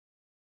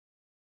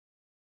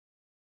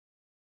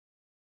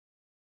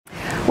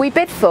We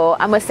bid for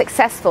and were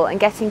successful in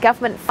getting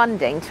government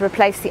funding to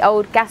replace the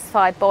old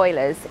gas-fired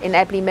boilers in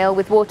Ebley Mill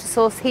with water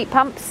source heat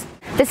pumps.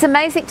 This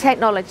amazing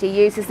technology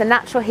uses the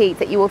natural heat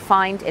that you will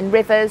find in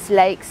rivers,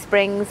 lakes,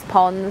 springs,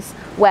 ponds,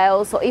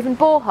 wells or even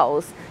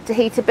boreholes to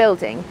heat a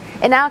building.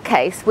 In our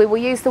case, we will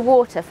use the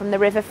water from the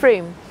River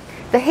Frome.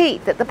 The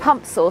heat that the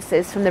pump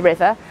sources from the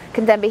river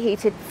can then be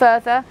heated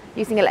further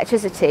using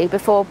electricity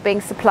before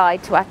being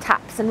supplied to our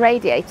taps and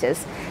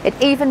radiators. It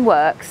even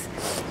works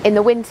in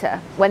the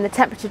winter when the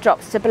temperature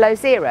drops to below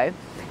zero.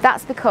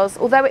 That's because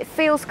although it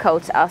feels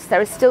cold to us,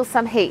 there is still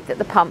some heat that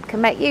the pump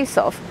can make use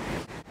of.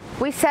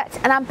 We set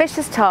an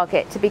ambitious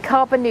target to be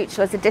carbon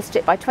neutral as a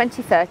district by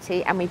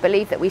 2030, and we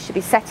believe that we should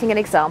be setting an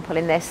example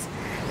in this.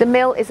 The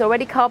mill is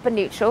already carbon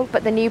neutral,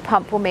 but the new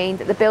pump will mean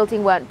that the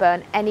building won't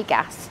burn any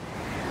gas.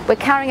 We're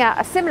carrying out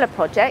a similar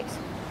project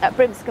at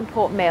Brimscombe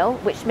Port Mill,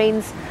 which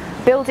means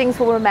buildings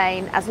will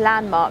remain as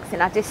landmarks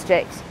in our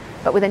district,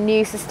 but with a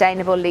new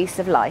sustainable lease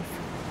of life.